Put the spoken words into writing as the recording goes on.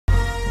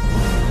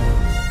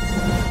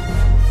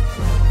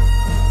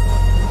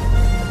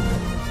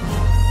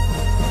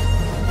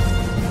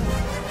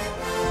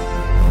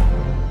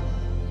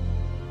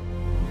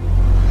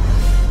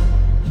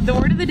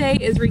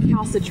today is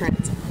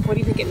recalcitrant. What do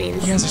you think it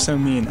means? You guys are so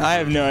mean. I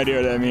have no idea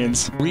what that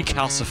means.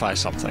 Recalcify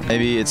something.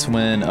 Maybe it's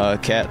when a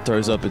cat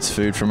throws up its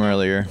food from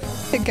earlier.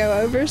 To go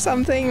over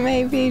something,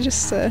 maybe,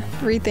 just to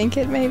rethink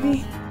it,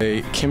 maybe.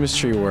 A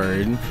chemistry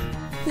word.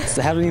 Does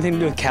it have anything to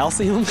do with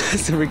calcium?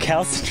 Is it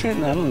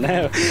recalcitrant? I don't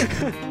know.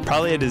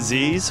 Probably a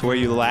disease where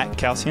you lack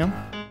calcium.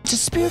 It's a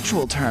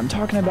spiritual term,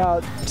 talking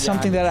about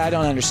something that I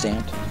don't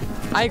understand.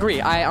 I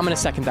agree. I'm going to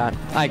second that.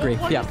 I agree.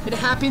 Yeah. It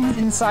happens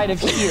inside of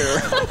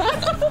here.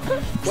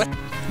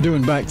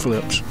 Doing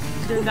backflips.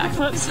 Doing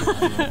backflips?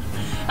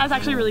 That's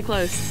actually really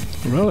close.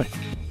 Really?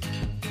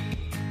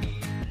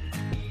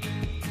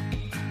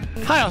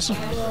 Hi, Austin.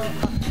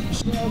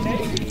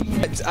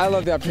 I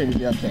love the opportunity to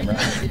be on camera.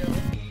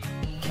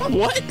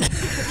 What?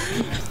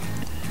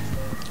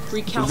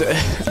 Recalcitrant.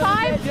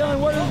 Dylan,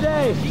 word of the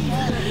day.